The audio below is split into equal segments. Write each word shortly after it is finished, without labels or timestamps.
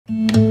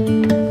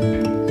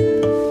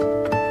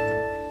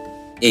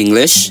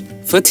English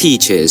for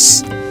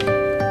Teachers.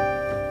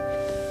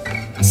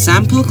 A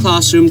sample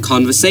classroom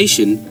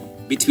conversation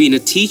between a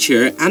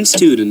teacher and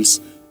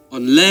students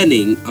on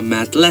learning a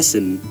math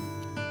lesson.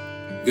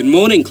 Good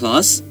morning,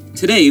 class.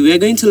 Today we are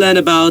going to learn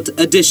about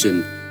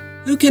addition.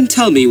 Who can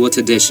tell me what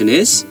addition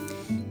is?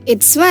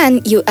 It's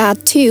when you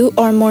add two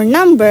or more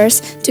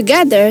numbers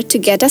together to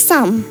get a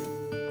sum.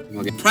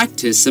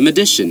 Practice some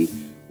addition.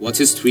 What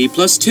is 3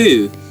 plus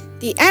 2?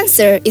 The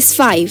answer is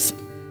 5.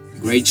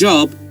 Great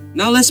job.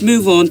 Now let's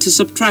move on to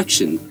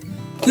subtraction.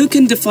 Who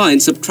can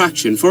define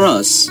subtraction for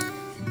us?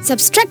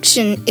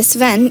 Subtraction is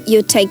when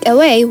you take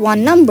away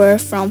one number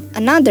from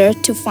another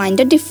to find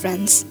the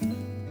difference.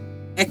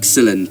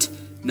 Excellent.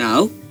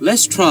 Now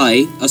let's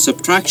try a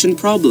subtraction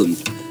problem.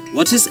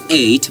 What is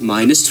 8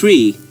 minus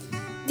 3?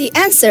 The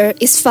answer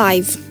is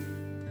 5.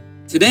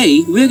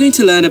 Today we're going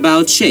to learn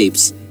about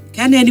shapes.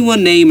 Can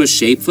anyone name a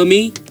shape for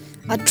me?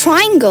 A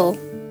triangle.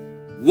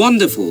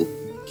 Wonderful.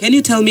 Can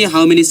you tell me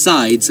how many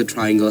sides a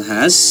triangle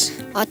has?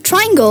 A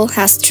triangle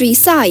has 3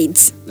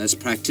 sides. Let's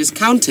practice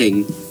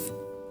counting.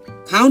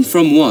 Count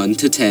from 1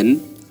 to 10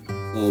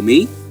 for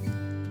me.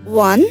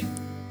 1,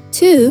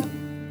 2,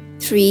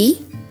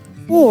 3,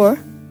 4,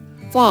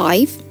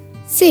 5,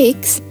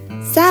 6,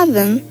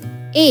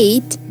 7,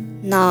 8,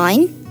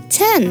 9,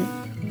 10.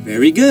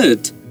 Very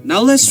good.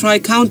 Now let's try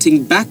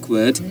counting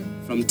backward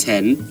from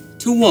 10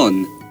 to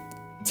 1.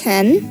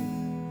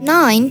 10,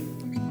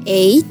 9,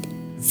 8,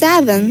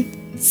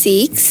 7,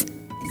 6,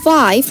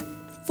 5,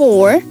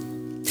 4,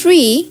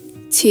 3,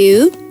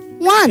 2,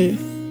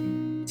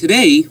 1.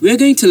 Today we're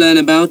going to learn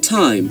about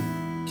time.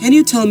 Can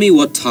you tell me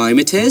what time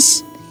it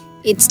is?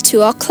 It's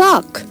 2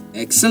 o'clock.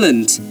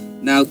 Excellent.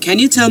 Now can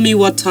you tell me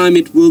what time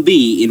it will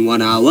be in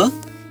 1 hour?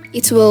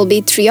 It will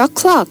be 3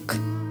 o'clock.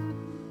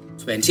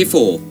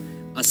 24.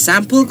 A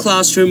sample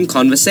classroom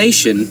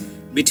conversation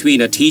between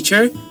a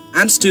teacher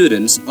and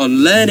students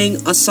on learning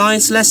a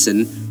science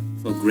lesson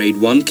for grade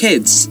 1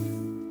 kids.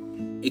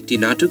 একটি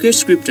নাটকের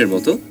স্ক্রিপ্টের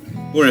মতো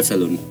পড়ে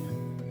ফেলুন.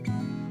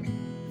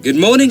 Good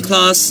morning,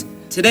 class.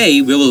 Today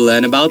we will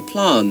learn about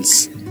plants.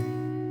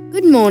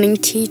 Good morning,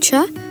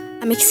 teacher.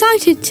 I'm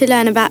excited to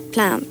learn about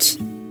plants.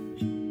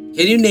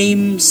 Can you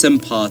name some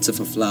parts of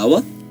a flower?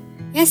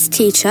 Yes,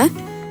 teacher.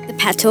 The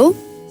petal,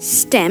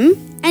 stem,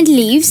 and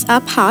leaves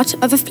are part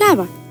of a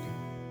flower.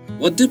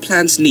 What do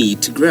plants need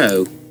to grow?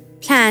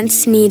 Plants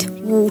need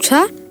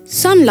water,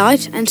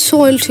 sunlight, and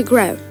soil to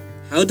grow.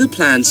 How do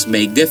plants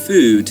make their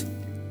food?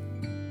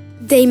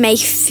 They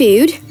make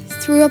food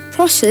through a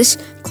process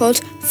called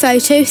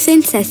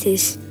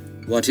photosynthesis.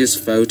 What is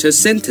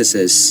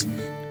photosynthesis?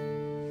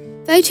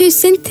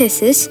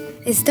 Photosynthesis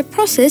is the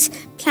process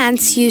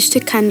plants use to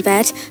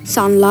convert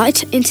sunlight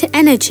into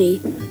energy.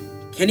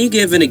 Can you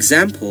give an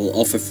example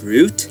of a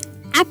fruit?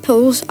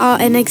 Apples are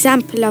an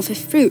example of a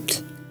fruit.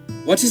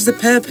 What is the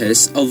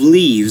purpose of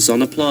leaves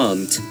on a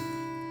plant?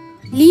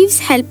 Leaves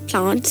help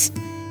plants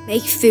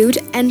make food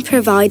and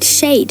provide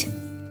shade.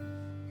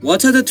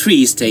 What are the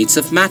 3 states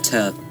of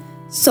matter?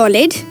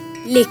 Solid,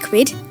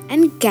 liquid,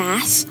 and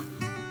gas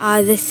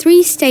are the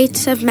 3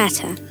 states of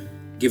matter.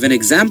 Give an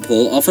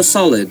example of a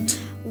solid.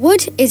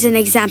 Wood is an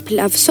example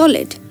of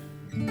solid.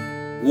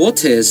 What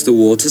is the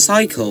water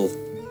cycle?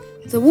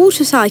 The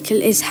water cycle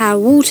is how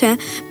water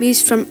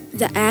moves from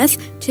the earth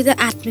to the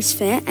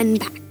atmosphere and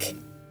back.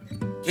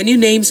 Can you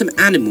name some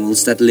animals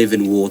that live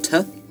in water?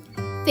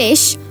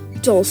 Fish,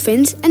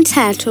 dolphins, and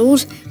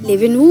turtles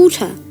live in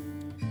water.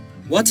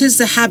 What is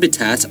the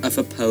habitat of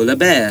a polar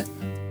bear?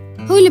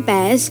 Polar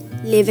bears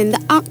live in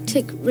the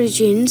Arctic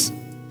regions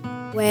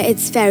where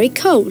it's very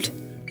cold.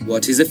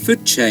 What is a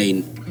food chain?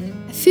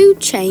 A food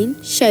chain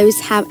shows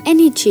how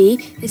energy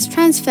is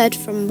transferred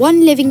from one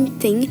living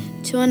thing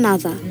to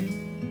another.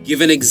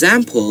 Give an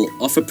example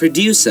of a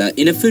producer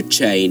in a food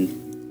chain.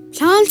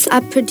 Plants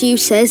are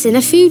producers in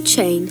a food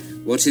chain.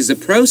 What is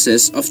the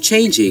process of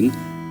changing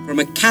from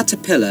a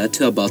caterpillar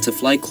to a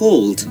butterfly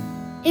called?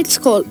 It's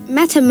called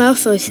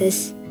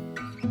metamorphosis.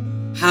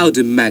 How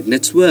do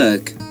magnets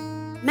work?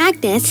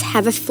 Magnets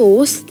have a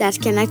force that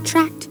can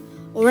attract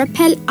or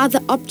repel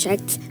other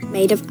objects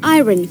made of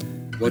iron.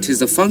 What is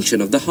the function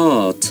of the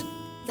heart?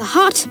 The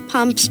heart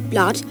pumps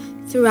blood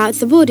throughout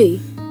the body.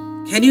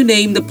 Can you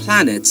name the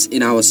planets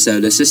in our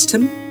solar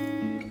system?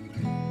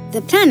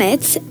 The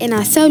planets in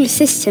our solar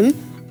system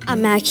are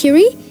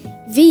Mercury,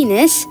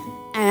 Venus,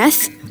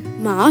 Earth,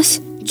 Mars,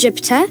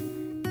 Jupiter,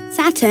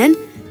 Saturn,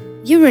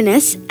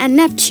 Uranus, and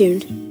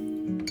Neptune.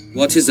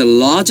 What is the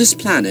largest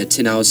planet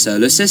in our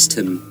solar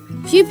system?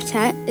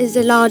 Jupiter is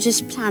the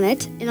largest planet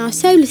in our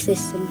solar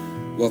system.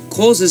 What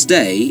causes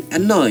day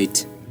and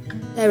night?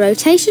 The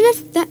rotation of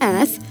the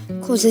Earth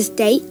causes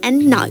day and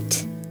night.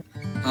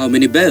 How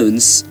many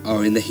bones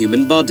are in the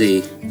human body?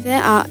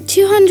 There are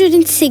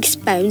 206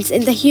 bones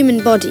in the human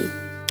body.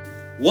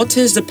 What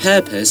is the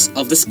purpose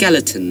of the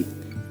skeleton?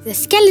 The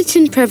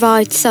skeleton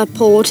provides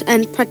support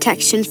and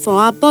protection for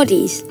our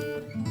bodies.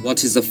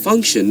 What is the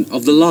function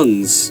of the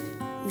lungs?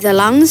 The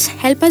lungs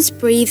help us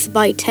breathe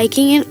by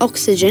taking in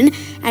oxygen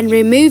and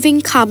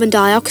removing carbon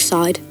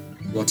dioxide.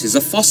 What is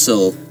a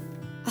fossil?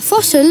 A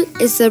fossil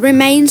is the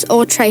remains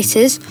or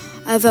traces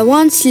of a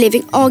once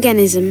living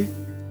organism.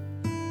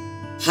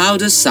 How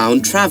does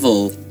sound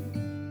travel?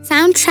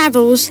 Sound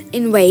travels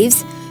in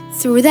waves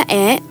through the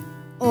air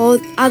or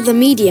other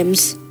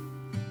mediums.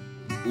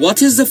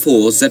 What is the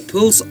force that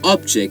pulls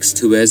objects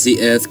towards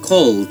the earth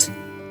called?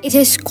 It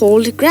is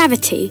called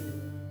gravity.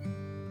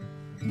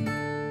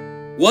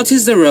 What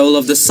is the role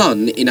of the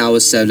sun in our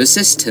solar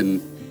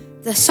system?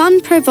 The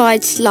sun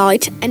provides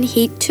light and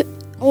heat to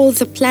all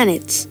the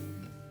planets.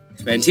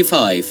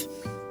 25.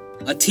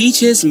 A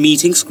teacher's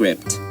meeting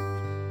script.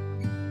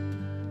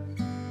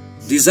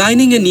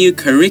 Designing a new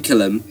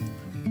curriculum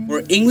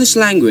for English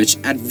language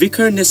at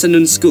Vicar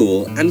Nisanun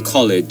School and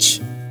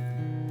College.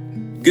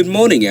 Good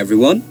morning,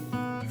 everyone.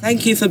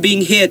 Thank you for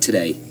being here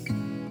today.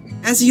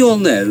 As you all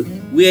know,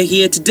 we are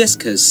here to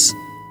discuss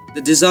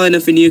the design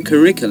of a new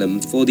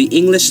curriculum for the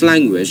English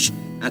language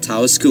at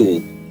our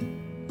school.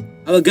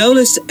 Our goal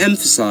is to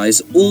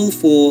emphasize all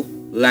 4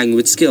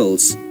 language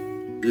skills: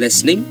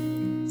 listening,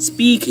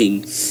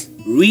 speaking,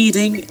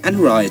 reading and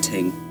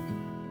writing.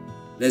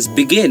 Let's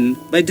begin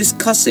by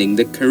discussing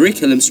the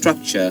curriculum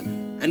structure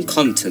and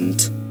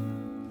content.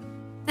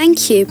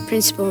 Thank you,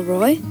 Principal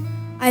Roy.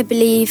 I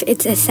believe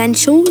it's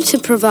essential to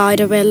provide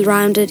a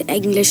well-rounded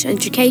English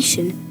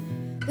education.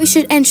 We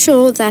should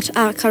ensure that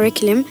our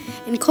curriculum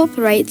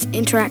incorporates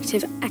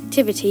interactive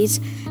activities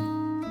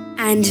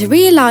and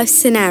real-life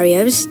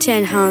scenarios to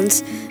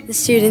enhance the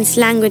students'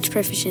 language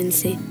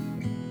proficiency.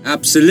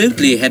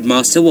 Absolutely,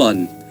 Headmaster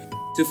 1.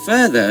 To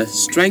further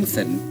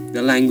strengthen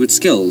the language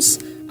skills,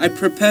 I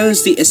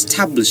propose the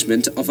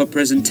establishment of a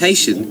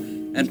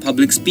presentation and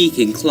public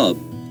speaking club.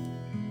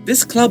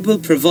 This club will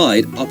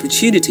provide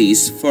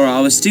opportunities for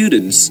our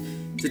students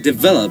to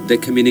develop their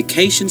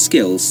communication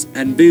skills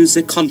and boost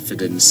their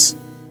confidence.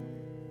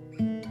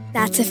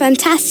 That's a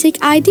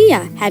fantastic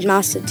idea,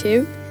 Headmaster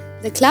 2.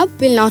 The club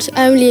will not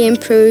only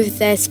improve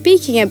their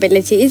speaking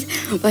abilities,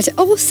 but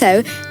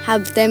also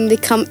help them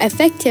become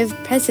effective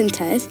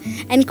presenters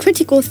and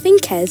critical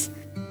thinkers.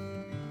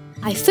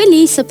 I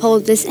fully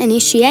support this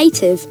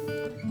initiative.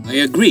 I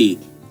agree.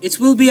 It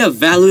will be a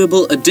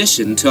valuable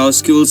addition to our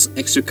school's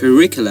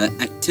extracurricular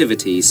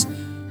activities.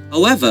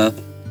 However,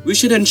 we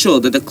should ensure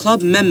that the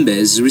club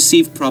members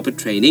receive proper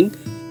training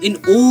in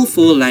all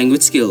 4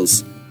 language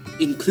skills,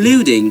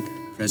 including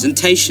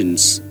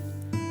presentations.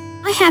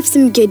 I have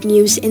some good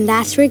news in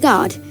that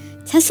regard.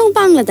 TESOL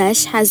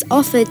Bangladesh has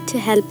offered to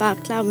help our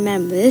club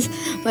members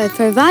by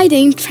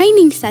providing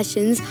training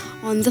sessions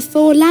on the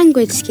 4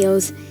 language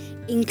skills,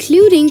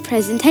 including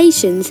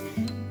presentations.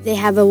 They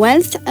have a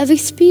wealth of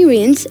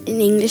experience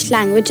in English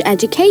language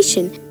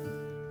education,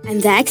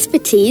 and their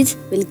expertise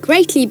will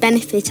greatly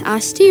benefit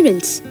our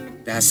students.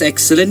 That's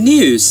excellent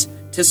news.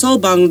 TESOL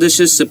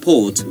Bangladesh's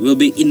support will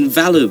be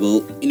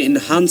invaluable in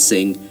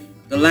enhancing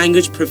the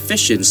language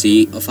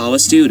proficiency of our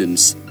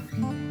students.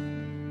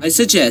 I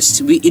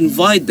suggest we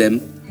invite them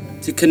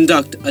to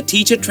conduct a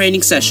teacher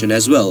training session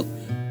as well,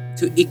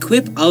 to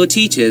equip our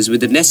teachers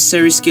with the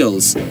necessary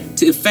skills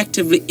to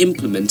effectively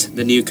implement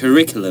the new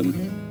curriculum.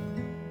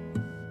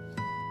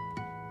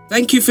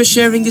 Thank you for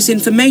sharing this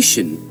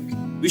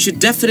information. We should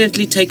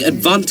definitely take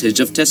advantage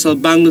of TESOL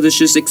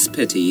Bangladesh's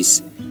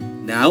expertise.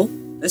 Now,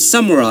 let's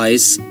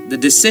summarize the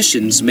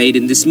decisions made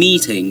in this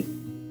meeting.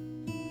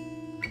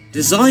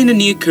 Design a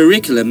new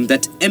curriculum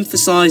that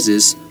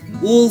emphasizes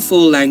all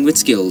 4 language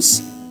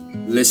skills: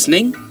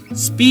 listening,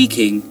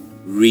 speaking,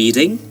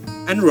 reading,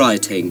 and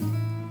writing.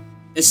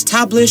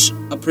 Establish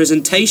a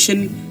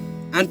presentation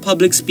and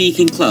public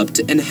speaking club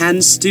to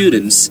enhance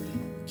students'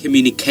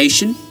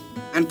 communication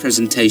and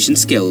presentation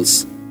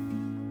skills.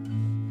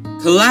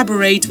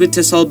 Collaborate with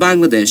TESOL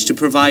Bangladesh to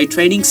provide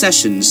training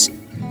sessions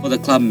for the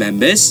club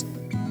members,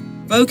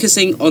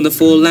 focusing on the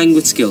 4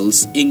 language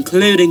skills,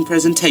 including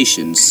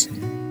presentations.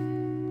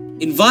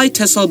 Invite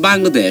TESOL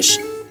Bangladesh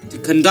to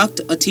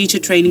conduct a teacher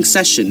training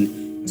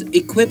session to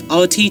equip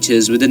our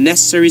teachers with the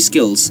necessary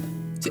skills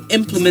to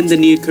implement the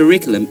new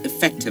curriculum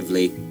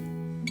effectively.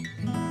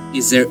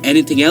 Is there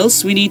anything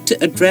else we need to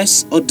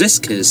address or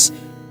discuss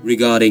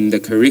regarding the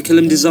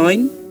curriculum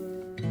design?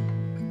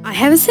 I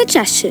have a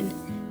suggestion.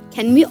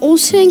 Can we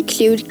also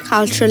include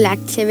cultural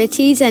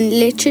activities and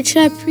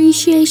literature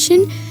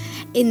appreciation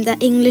in the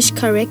English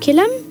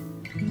curriculum?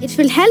 It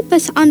will help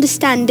us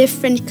understand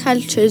different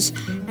cultures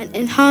and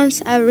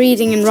enhance our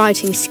reading and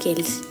writing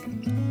skills.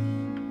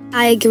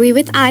 I agree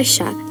with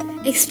Aisha.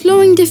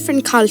 Exploring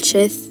different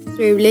cultures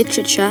through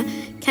literature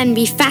can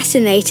be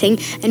fascinating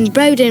and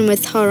broaden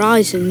with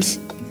horizons.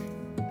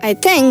 I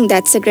think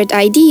that's a great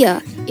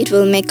idea. It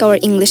will make our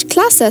English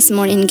classes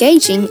more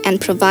engaging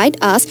and provide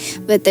us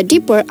with a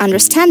deeper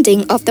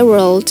understanding of the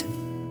world.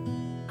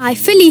 I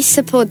fully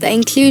support the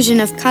inclusion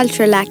of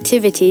cultural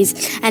activities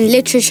and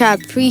literature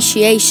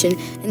appreciation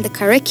in the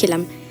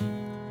curriculum.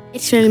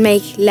 It will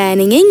make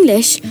learning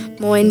English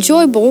more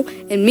enjoyable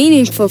and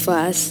meaningful for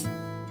us.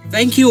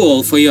 Thank you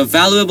all for your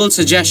valuable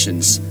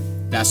suggestions.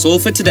 That's all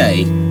for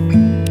today.